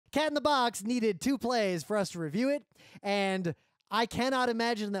Cat in the Box needed 2 plays for us to review it, and I cannot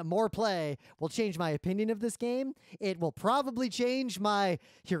imagine that more play will change my opinion of this game. It will probably change my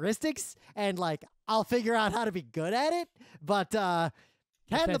heuristics, and like I'll figure out how to be good at it. But Cat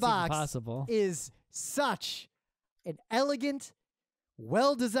in the Box is such an elegant,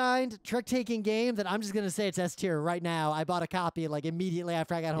 well-designed trick-taking game that I'm just going to say it's S tier right now. I bought a copy like immediately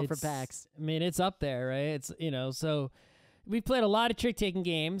after I got home from PAX. I mean, it's up there, right? It's, so we've played a lot of trick-taking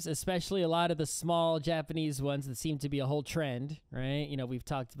games, especially a lot of the small Japanese ones that seem to be a whole trend, right? We've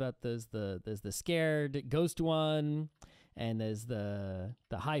talked about there's the scared ghost one, and there's the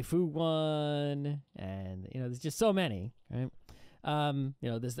haifu one, and there's just so many, right?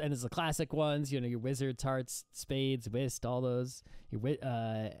 There's the classic ones, your wizards, hearts, spades, whist, all those.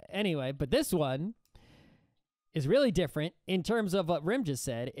 Anyway, but this one is really different in terms of what Rim just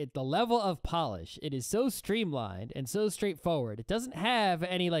said. The level of polish, it is so streamlined and so straightforward. It doesn't have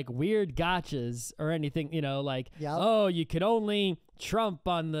any like weird gotchas or anything, oh, you can only trump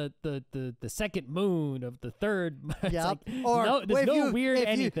on the second moon of the third. Yep. There's no weird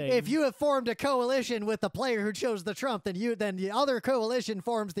anything. If you have formed a coalition with the player who chose the trump, then the other coalition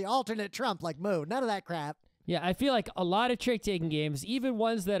forms the alternate trump like moon. None of that crap. Yeah, I feel like a lot of trick-taking games, even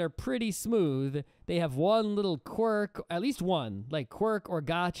ones that are pretty smooth, they have one little quirk, at least one, like quirk or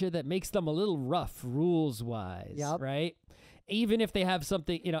gotcha that makes them a little rough rules-wise, right? Even if they have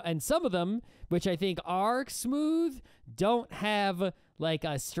something, and some of them, which I think are smooth, don't have like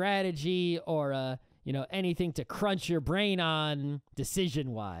a strategy or anything to crunch your brain on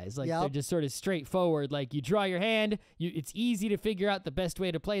decision-wise. Like they're just sort of straightforward. Like you draw your hand, it's easy to figure out the best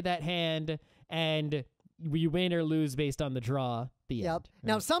way to play that hand, and you win or lose based on the draw. The end.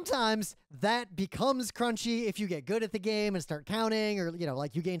 Now, sometimes that becomes crunchy if you get good at the game and start counting, or,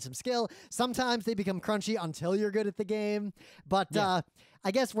 like you gain some skill. Sometimes they become crunchy until you're good at the game. But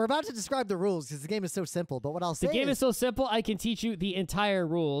I guess we're about to describe the rules because the game is so simple. But what I'll say the game is so simple, I can teach you the entire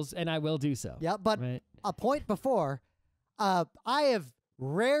rules, and I will do so. Yeah, but a point before, I have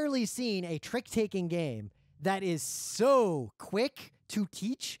rarely seen a trick-taking game that is so quick to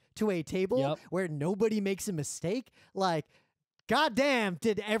teach to a table where nobody makes a mistake. Like, goddamn,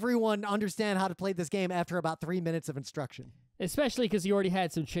 did everyone understand how to play this game after about 3 minutes of instruction? Especially because you already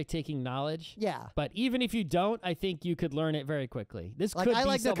had some trick-taking knowledge. Yeah. But even if you don't, I think you could learn it very quickly. This could be I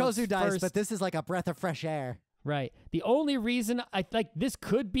like the Kozu dice, first... but this is like a breath of fresh air. Right. The only reason this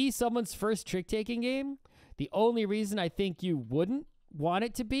could be someone's first trick-taking game. The only reason I think you wouldn't want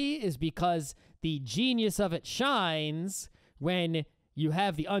it to be is because the genius of it shines when you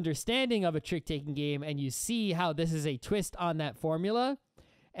have the understanding of a trick-taking game and you see how this is a twist on that formula,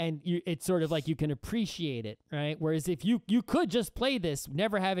 and it's sort of like you can appreciate it, right? Whereas if you could just play this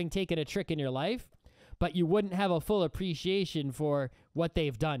never having taken a trick in your life, but you wouldn't have a full appreciation for what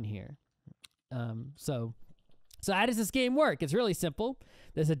they've done here. So how does this game work? It's really simple.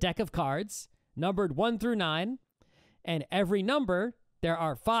 There's a deck of cards numbered 1 through 9, and every number there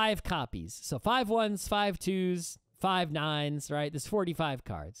are 5 copies. So 5 1s, 5 2s, 5 9s, right? There's 45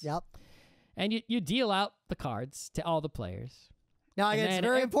 cards. Yep. And you deal out the cards to all the players. Now, it's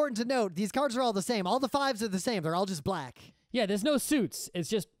very important to note, these cards are all the same. All the 5s are the same. They're all just black. Yeah, there's no suits. It's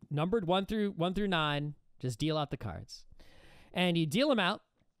just numbered 1 through 9. Just deal out the cards. And you deal them out,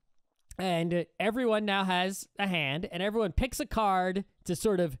 and everyone now has a hand, and everyone picks a card to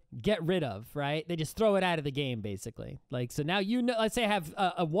sort of get rid of, right? They just throw it out of the game, basically. Like, so now let's say I have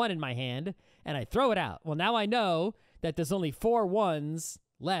a 1 in my hand, and I throw it out. Well, now I know that there's only 4 1s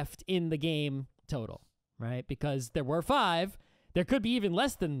left in the game total, right? Because there were 5. There could be even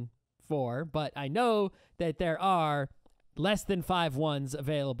less than 4, but I know that there are less than 5 1s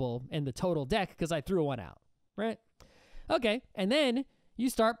available in the total deck because I threw 1 out, right? Okay, and then you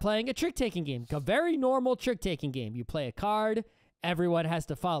start playing a trick-taking game, a very normal trick-taking game. You play a card, everyone has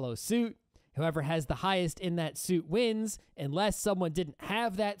to follow suit. Whoever has the highest in that suit wins, unless someone didn't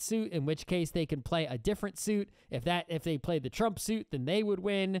have that suit, in which case they can play a different suit. If they played the trump suit, then they would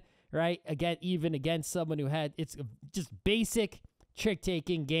win, right? Again, even against someone who had, it's just basic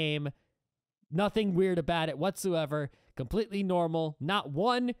trick-taking game. Nothing weird about it whatsoever. Completely normal. Not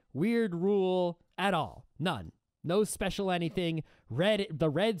one weird rule at all. None. No special anything. The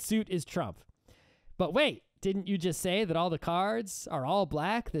red suit is trump. But wait, didn't you just say that all the cards are all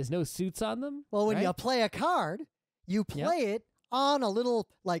black? There's no suits on them? Well, when you play a card, you play it on a little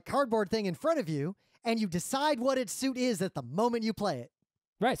like cardboard thing in front of you, and you decide what its suit is at the moment you play it.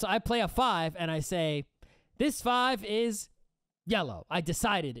 Right, so I play a 5, and I say, this 5 is yellow. I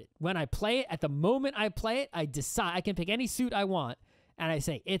decided it. When I play it, at the moment I play it, I decide. I can pick any suit I want, and I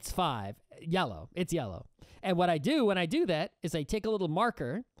say, it's 5. Yellow. It's yellow. And what I do when I do that is I take a little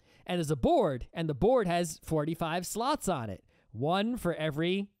marker, and there's a board, and the board has 45 slots on it, one for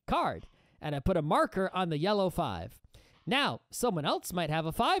every card. And I put a marker on the yellow 5. Now, someone else might have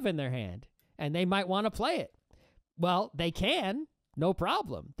a 5 in their hand, and they might want to play it. Well, they can, no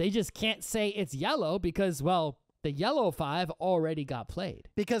problem. They just can't say it's yellow because, well, the yellow 5 already got played.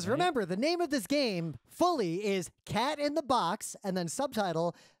 Because right? remember, the name of this game fully is Cat in the Box, and then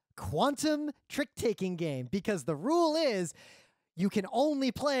subtitle, Quantum Trick-Taking Game. Because the rule is you can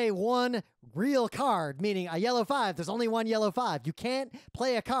only play one real card, meaning a yellow 5. There's only one yellow 5. You can't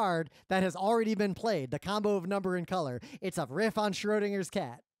play a card that has already been played, the combo of number and color. It's a riff on Schrodinger's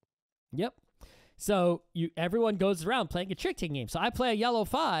cat. Yep. So everyone goes around playing a trick-taking game. So I play a yellow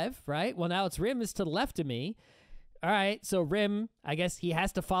 5, right? Well, now it's Rim is to the left of me. All right, so Rim, I guess he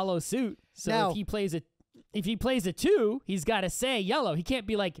has to follow suit. So now, if he plays a 2, he's got to say yellow. He can't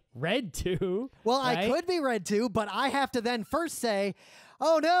be like red 2. Well, right? I could be red 2, but I have to then first say,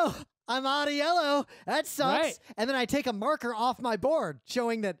 oh no, I'm out of yellow. That sucks. Right. And then I take a marker off my board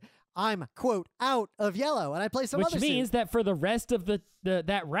showing that I'm, quote, out of yellow, and I play some other Which means suit. that for the rest of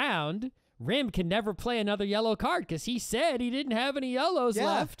that round, Rim can never play another yellow card because he said he didn't have any yellows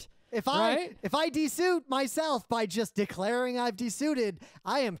left. If right? I desuit myself by just declaring I've desuited,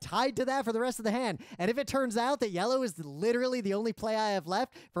 I am tied to that for the rest of the hand. And if it turns out that yellow is literally the only play I have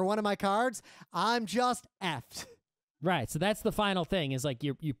left for one of my cards, I'm just effed. Right, so that's the final thing is like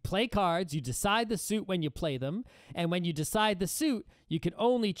you play cards, you decide the suit when you play them, and when you decide the suit, you can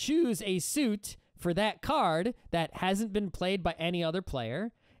only choose a suit for that card that hasn't been played by any other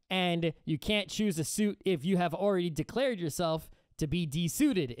player, and you can't choose a suit if you have already declared yourself to be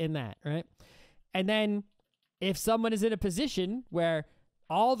desuited in that, right? And then if someone is in a position where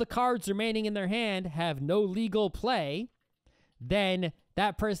all the cards remaining in their hand have no legal play, then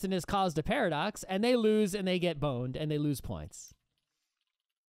that person has caused a paradox and they lose and they get boned and they lose points.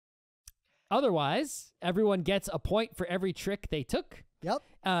 Otherwise, everyone gets a point for every trick they took. Yep.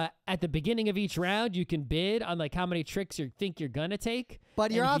 At the beginning of each round, you can bid on like how many tricks you think you're gonna take. But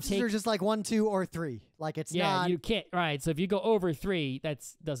your options are just like 1, 2, or 3. Like it's not. Yeah, you can't. Right. So if you go over 3, that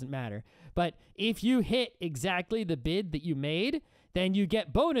doesn't matter. But if you hit exactly the bid that you made, then you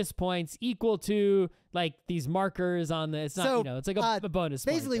get bonus points equal to like these markers on the. It's not. So, It's like a bonus.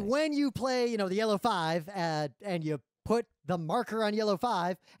 Basically, point thing. when you play, the yellow 5, and you put the marker on yellow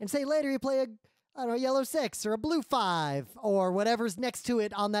 5, and say later you play a yellow 6 or a blue 5 or whatever's next to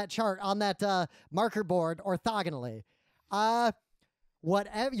it on that chart, on that marker board orthogonally.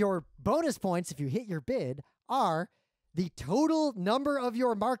 Whatever your bonus points, if you hit your bid, are the total number of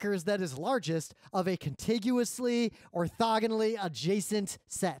your markers that is largest of a contiguously orthogonally adjacent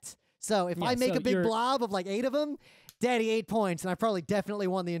set. So if I make a big blob of like 8 of them, daddy 8 points, and I probably definitely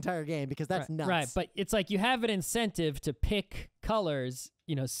won the entire game because that's nuts. Right, but it's like you have an incentive to pick colors,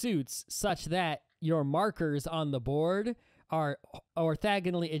 suits, such that your markers on the board are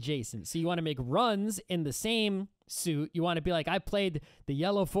orthogonally adjacent. So you want to make runs in the same suit. You want to be like, I played the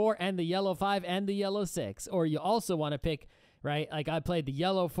yellow 4 and the yellow 5 and the yellow 6. Or you also want to pick, right, like I played the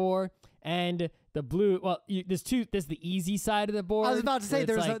yellow 4 and the blue. Well, there's the easy side of the board. I was about to say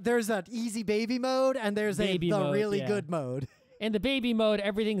there's an easy baby mode and there's the really good mode. In the baby mode,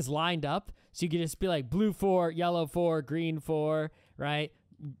 everything's lined up. So you can just be like blue 4, yellow 4, green 4, right?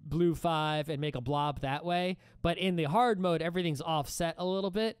 Blue 5 and make a blob that way. But in the hard mode, everything's offset a little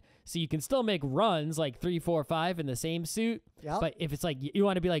bit. So you can still make runs like 3, 4, 5 in the same suit. Yep. But if it's like you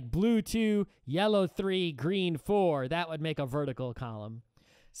want to be like blue 2, yellow 3, green 4, that would make a vertical column.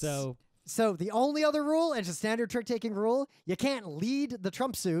 So the only other rule, and it's a standard trick-taking rule, you can't lead the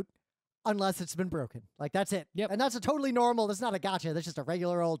trump suit unless it's been broken. Like, that's it. Yep. And that's a totally normal, that's not a gotcha, that's just a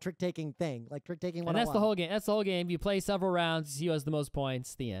regular old trick-taking thing, like trick-taking 101. And that's the whole game. That's the whole game. You play several rounds, see who has the most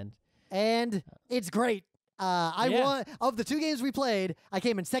points, the end. And it's great. I won, of the 2 games we played, I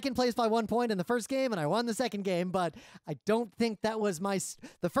came in second place by 1 point in the first game, and I won the second game, but I don't think that was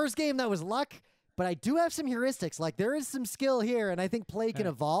the first game that was luck, but I do have some heuristics. Like, there is some skill here, and I think play can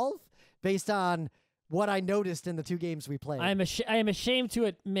evolve based on what I noticed in the 2 games we played. I am ashamed to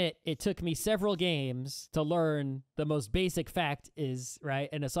admit it took me several games to learn the most basic fact is, right?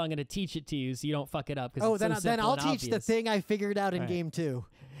 And so I'm going to teach it to you so you don't fuck it up. Then I'll teach the thing I figured out in game 2.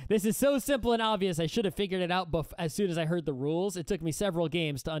 This is so simple and obvious. I should have figured it out as soon as I heard the rules. It took me several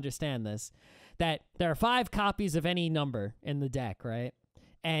games to understand this. That there are 5 copies of any number in the deck, right?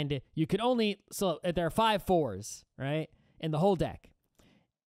 And you can there are 5 4s, right? In the whole deck.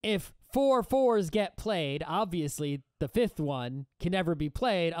 If 4 4s get played, obviously the 5th one can never be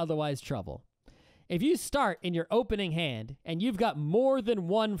played, otherwise trouble. If you start in your opening hand and you've got more than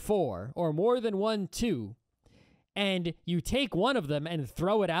 1 4 or more than 1 2, and you take one of them and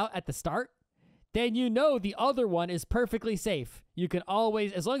throw it out at the start, then you know the other one is perfectly safe. You can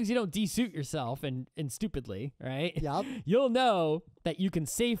always, as long as you don't desuit yourself and stupidly, right? Yep. You'll know that you can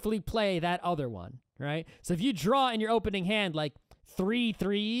safely play that other one, right? So if you draw in your opening hand like 3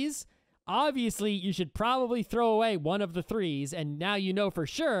 threes, obviously you should probably throw away one of the threes, and now you know for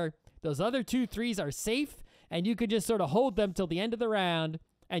sure those other 2 threes are safe, and you can just sort of hold them till the end of the round,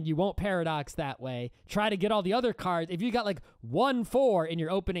 and you won't paradox that way. Try to get all the other cards. If you got like 1 4 in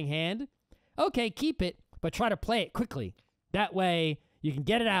your opening hand, okay, keep it, but try to play it quickly. That way you can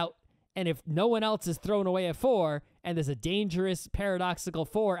get it out, and if no one else is throwing away a 4 and there's a dangerous paradoxical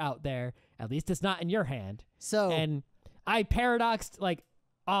 4 out there, at least it's not in your hand. And I paradoxed like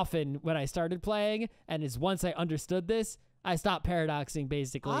often when I started playing, and is once I understood this, I stopped paradoxing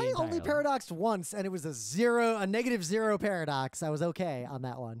basically I entirely. only paradoxed once, and it was a -0 paradox. I was okay on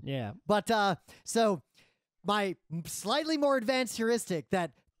that one. Yeah. But so my slightly more advanced heuristic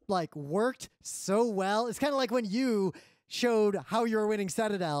that like worked so well, it's kind of like when you showed how you were winning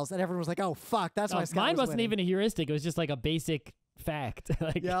Citadels, and everyone was like, "Oh fuck, that's why Scott mine was wasn't winning." even a heuristic. It was just like a basic fact.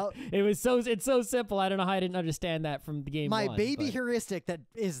 Like Yep. it's so simple. I don't know how I didn't understand that from the game. My one, baby but- heuristic that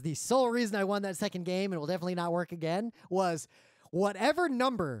is the sole reason I won that second game and will definitely not work again was whatever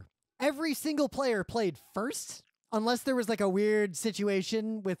number every single player played first, unless there was like a weird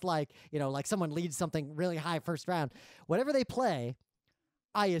situation with like, you know, like someone leads something really high first round, whatever they play,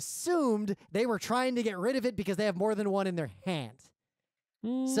 I assumed they were trying to get rid of it because they have more than one in their hand.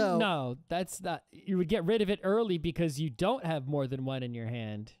 So no, that's not. You would get rid of it early because you don't have more than one in your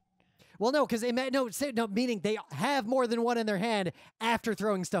hand. well, no, because meaning they have more than one in their hand after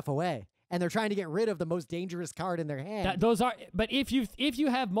throwing stuff away, and they're trying to get rid of the most dangerous card in their hand. But if you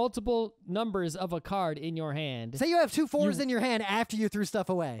have multiple numbers of a card in your hand, Say you have 2 4s in your hand after you threw stuff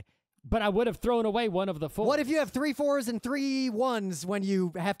away. but I would have thrown away one of the 4s. What if you have 3 4s and 3 1s when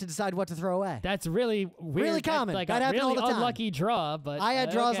you have to decide what to throw away? That's really weird. Really That's common. like That a happened all really the time. unlucky draw. But I had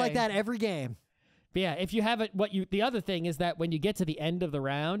draws okay. like that every game. But yeah, if you have it, the other thing is that when you get to the end of the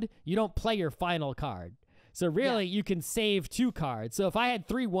round, you don't play your final card. So really, you can save 2 cards. So if I had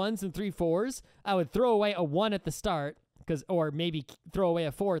 3 1s and 3 4s, I would throw away a 1 at the start, or maybe throw away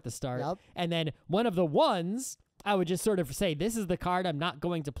a 4 at the start, Yep. and then one of the 1s, I would just sort of say, this is the card I'm not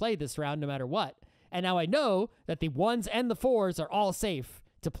going to play this round no matter what. And now I know that the 1s and the 4s are all safe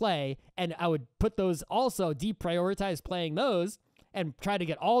to play, and I would put those also, deprioritize playing those, and try to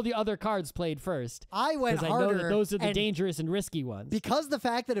get all the other cards played first. I went Because harder. I know that those are the and dangerous and risky ones. because the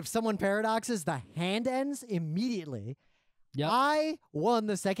fact that if someone paradoxes, the hand ends immediately. Yep. I won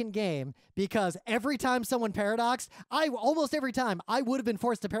the second game because every time someone paradoxed, almost every time I would have been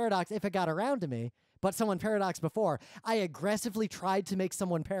forced to paradox if it got around to me. But someone paradoxed before. I aggressively tried to make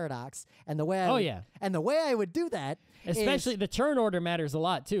someone paradox, and the way I would do that, Especially the turn order matters a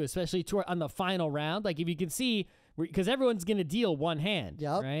lot too, especially on the final round. Like if you can see, because everyone's going to deal one hand,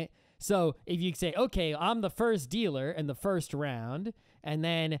 Yep. right? So if you say, okay, I'm the first dealer in the first round, and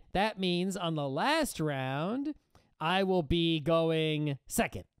then that means on the last round, I will be going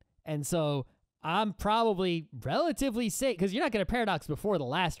second. And so I'm probably relatively safe because you're not going to paradox before the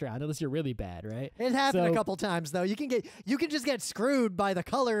last round unless you're really bad, right? It happened a So- couple times though. You can just get screwed by the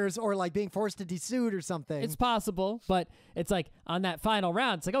colors or like being forced to desuit or something. It's possible, but it's like on that final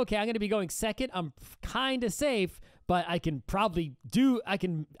round, it's like, okay, I'm going to be going second. I'm kind of safe, but I can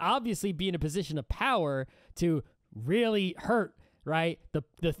obviously be in a position of power to really hurt, right? The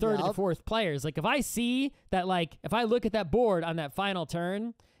third and Yup. fourth players. Like if I see that, like if I look at that board on that final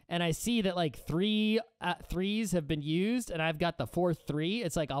turn and I see that like 3 threes have been used and I've got the 4th 3,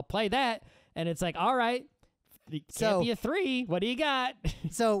 it's like, I'll play that. And it's like, all right, it can't So- be a 3. What do you got?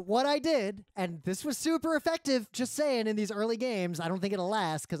 So what I did, and this was super effective, just saying, in these early games, I don't think it'll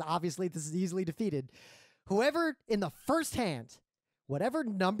last because obviously this is easily defeated. Whoever in the first hand, whatever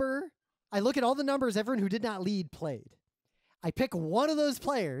number, I look at all the numbers everyone who did not lead played. I pick one of those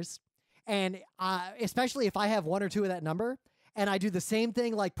players, and especially if I have 1 or 2 of that number, and I do the same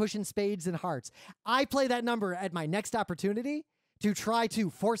thing like pushing spades and hearts. I play that number at my next opportunity to try to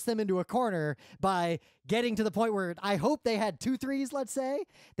force them into a corner by getting to the point where I hope they had 2 threes, let's say.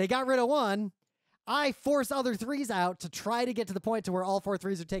 They got rid of 1. I force other 3s out to try to get to the point to where all 4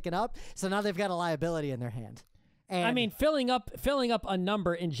 threes are taken up. So now they've got a liability in their hand. And I mean, filling up a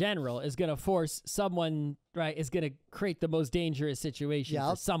number in general is going to force someone, right? Is going to create the most dangerous situation for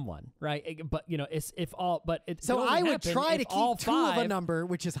Yep. someone, right? But so I would try to all keep 2 of a five- number,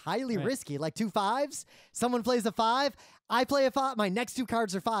 which is highly Right. risky, like 2 5s. Someone plays a 5. I play a 5. My next 2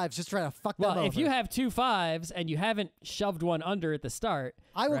 cards are 5s. Just try to fuck them over. Well, if you have 2 5s and you haven't shoved one under at the start,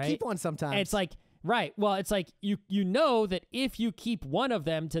 I will right? keep one sometimes. And it's like Right. Well, it's like you know that if you keep one of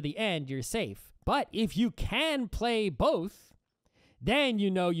them to the end, you're safe. But if you can play both, then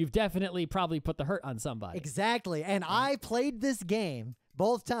you know you've definitely probably put the hurt on somebody. Exactly. And I played this game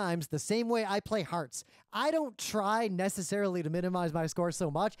both times the same way I play Hearts. I don't try necessarily to minimize my score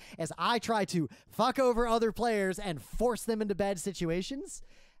so much as I try to fuck over other players and force them into bad situations.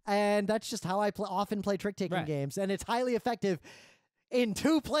 And that's just how I often play trick-taking games. And it's highly effective in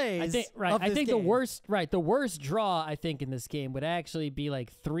 2 plays. I think the worst draw I think in this game would actually be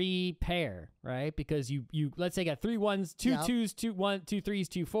like 3 pair, right? Because you let's say I got 3 1s, 2 2s, 2 1, 2 3s,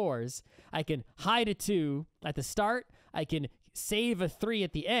 2 4s. I can hide a 2 at the start. I can save a 3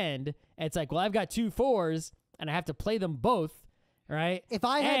 at the end. And it's like, well, I've got 2 4s and I have to play them both. Right. If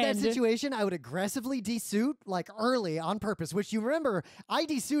I had that situation, I would aggressively desuit like early on purpose, which you remember I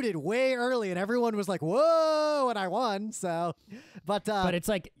desuited way early and everyone was like, whoa, and I won. So, but it's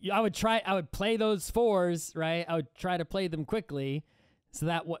like I would play those 4s, right? I would try to play them quickly so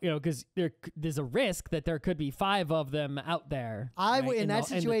that, because there's a risk that there could be 5 of them out there. In that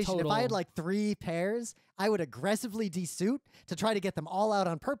situation, if I had like 3 pairs, I would aggressively desuit to try to get them all out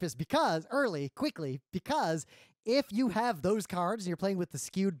on purpose because if you have those cards and you're playing with the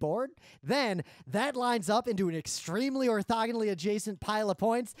skewed board, then that lines up into an extremely orthogonally adjacent pile of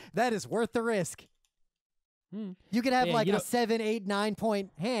points that is worth the risk. You could have a 7, 8, 9 point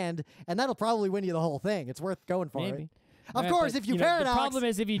hand, and that'll probably win you the whole thing. It's worth going for it. Of course, if you paradox... The problem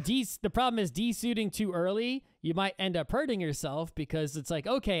is the problem is desuiting too early, you might end up hurting yourself because it's like,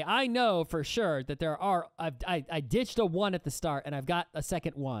 okay, I know for sure that I ditched a 1 at the start and I've got a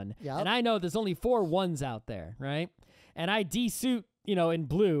second 1. Yep. And I know there's only 4 1s out there, right? And I desuit, in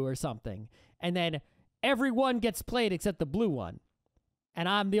blue or something. And then everyone gets played except the blue one.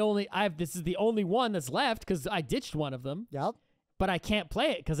 And this is the only one that's left because I ditched one of them. Yep. But I can't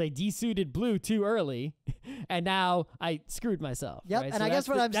play it because I desuited blue too early, and now I screwed myself. Yep, right? and so I guess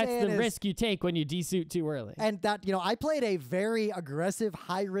what I'm saying is... That's the risk you take when you desuit too early. And that, I played a very aggressive,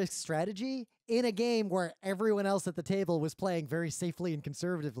 high-risk strategy in a game where everyone else at the table was playing very safely and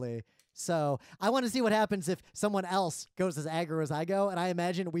conservatively. So I want to see what happens if someone else goes as aggro as I go, and I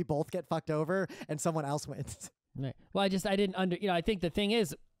imagine we both get fucked over and someone else wins. Right. Well, I didn't I think the thing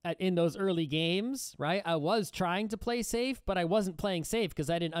is, in those early games, right, I was trying to play safe, but I wasn't playing safe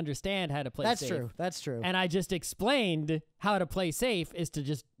because I didn't understand how to play safe. That's true. And I just explained how to play safe is to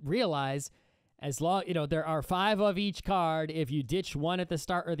just realize as long, there are 5 of each card. If you ditch 1 at the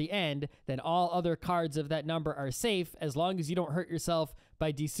start or the end, then all other cards of that number are safe as long as you don't hurt yourself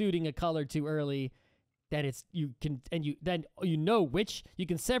by desuiting a color too early. That you can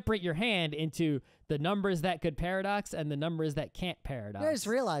separate your hand into the numbers that could paradox and the numbers that can't paradox. I just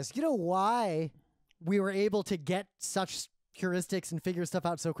realized, why we were able to get such heuristics and figure stuff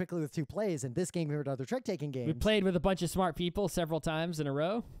out so quickly with 2 plays in this game compared to other trick-taking games. We played with a bunch of smart people several times in a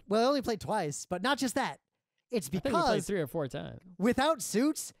row. Well, I only played twice, but not just that. It's because I think we played 3 or 4 times. Without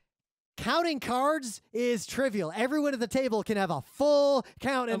suits, counting cards is trivial. Everyone at the table can have a full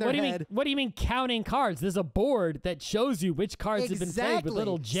count in their head. What do you mean counting cards? There's a board that shows you which cards have been played with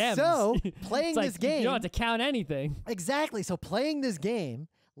little gems. So playing this game... You don't have to count anything. Exactly. So playing this game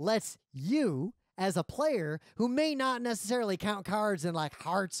lets you, as a player who may not necessarily count cards in like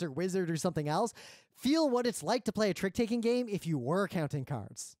Hearts or Wizard or something else, feel what it's like to play a trick-taking game if you were counting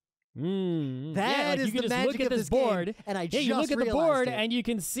cards. That is the magic of this board, game, and you look at the board and you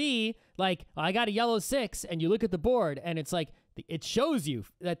can see I got a yellow 6, and you look at the board and it's like it shows you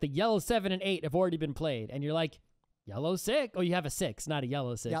that the yellow 7 and 8 have already been played, and you're like, yellow 6? Oh, you have a 6, not a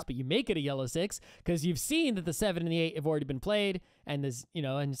yellow 6, but you make it a yellow 6 because you've seen that the 7 and the 8 have already been played, and there's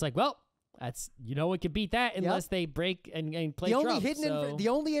and it's like, well, that's what could beat that unless they break and play Trump. The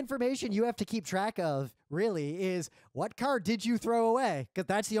only information you have to keep track of really is what card did you throw away, because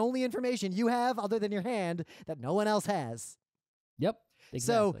that's the only information you have other than your hand that no one else has. Yep.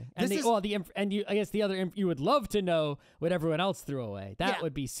 Exactly. So I guess the other you would love to know what everyone else threw away. That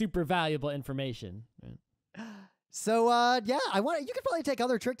would be super valuable information. So you could probably take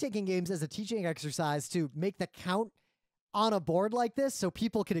other trick-taking games as a teaching exercise to make the count on a board like this so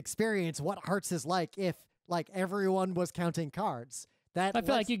people could experience what Hearts is like if everyone was counting cards. I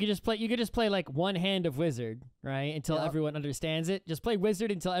feel like you could just play like one hand of Wizard, right? Until everyone understands it. Just play Wizard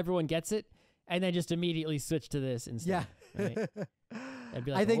until everyone gets it, and then just immediately switch to this instead. Yeah. Right? I'd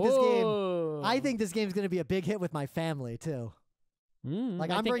be like, I think this game's going to be a big hit with my family too.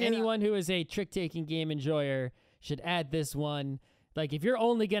 I think anyone who is a trick-taking game enjoyer should add this one. Like, if you're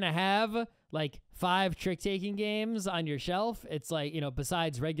only going to have 5 trick-taking games on your shelf, it's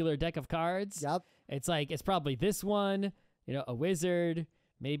besides regular deck of cards, it's probably this one, a Wizard,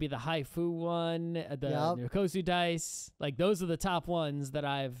 maybe the Haifu one, the Yep. Nikosu dice. Like those are the top ones that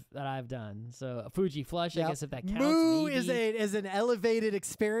I've done. So a Fuji flush, I Yep. guess if that counts. Moo maybe. is an elevated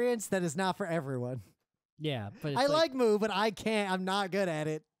experience that is not for everyone. Yeah, but it's I like Moo, but I can't. I'm not good at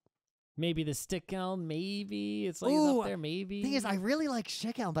it. maybe the stick elm. Maybe it's like it's Ooh, up there. Maybe Thing is, I really like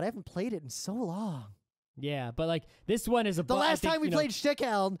Shickelm, but I haven't played it in so long. yeah, but like this one is a. The last time we played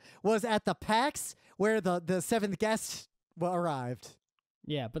Shickelm was at the PAX where the seventh guest arrived.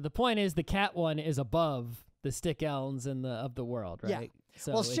 Yeah, but the point is the cat one is above the stick elms of the world, right? Yeah.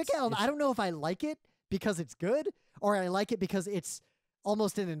 So Well, Shickelm, I don't know if I like it because it's good or I like it because it's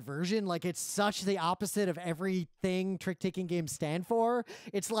almost an inversion. Like it's such the opposite of everything trick-taking games stand for.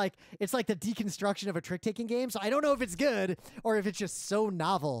 It's like the deconstruction of a trick-taking game. So I don't know if it's good or if it's just so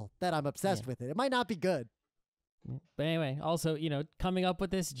novel that I'm obsessed with it. It might not be good. But anyway, also, coming up with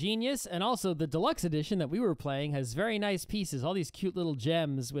this genius, and also the deluxe edition that we were playing has very nice pieces, all these cute little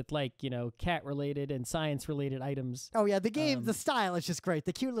gems with like, cat-related and science-related items. Oh yeah, the game, the style is just great.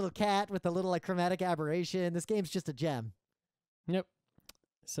 The cute little cat with the little like chromatic aberration. This game's just a gem. Yep.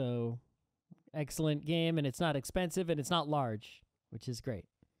 So, excellent game, and it's not expensive, and it's not large, which is great.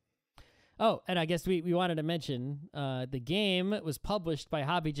 Oh, and I guess we wanted to mention the game was published by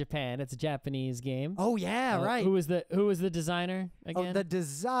Hobby Japan. It's a Japanese game. Oh yeah, right. Who was the designer again? Oh, the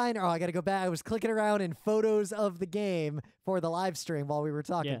designer. Oh, I got to go back. I was clicking around in photos of the game for the live stream while we were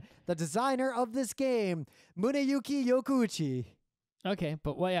talking. Yeah. The designer of this game, Muneyuki Yokouchi. Okay,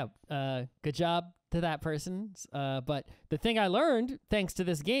 but good job to that person. But the thing I learned thanks to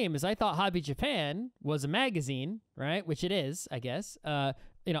this game is I thought Hobby Japan was a magazine, right? Which it is, I guess.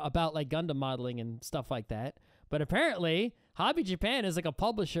 About like Gundam modeling and stuff like that. But apparently, Hobby Japan is like a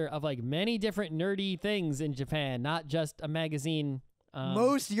publisher of like many different nerdy things in Japan, not just a magazine.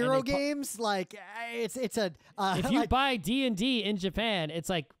 Most Euro games, like it's a. If you buy D&D in Japan, it's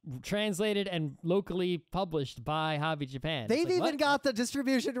like translated and locally published by Hobby Japan. They've like, even got the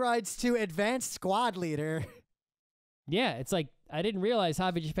distribution rights to Advanced Squad Leader. Yeah, it's like I didn't realize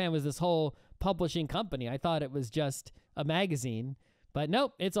Hobby Japan was this whole publishing company. I thought it was just a magazine. But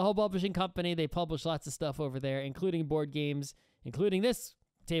nope, it's a whole publishing company. They publish lots of stuff over there, including board games, including this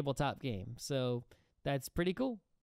tabletop game. So that's pretty cool.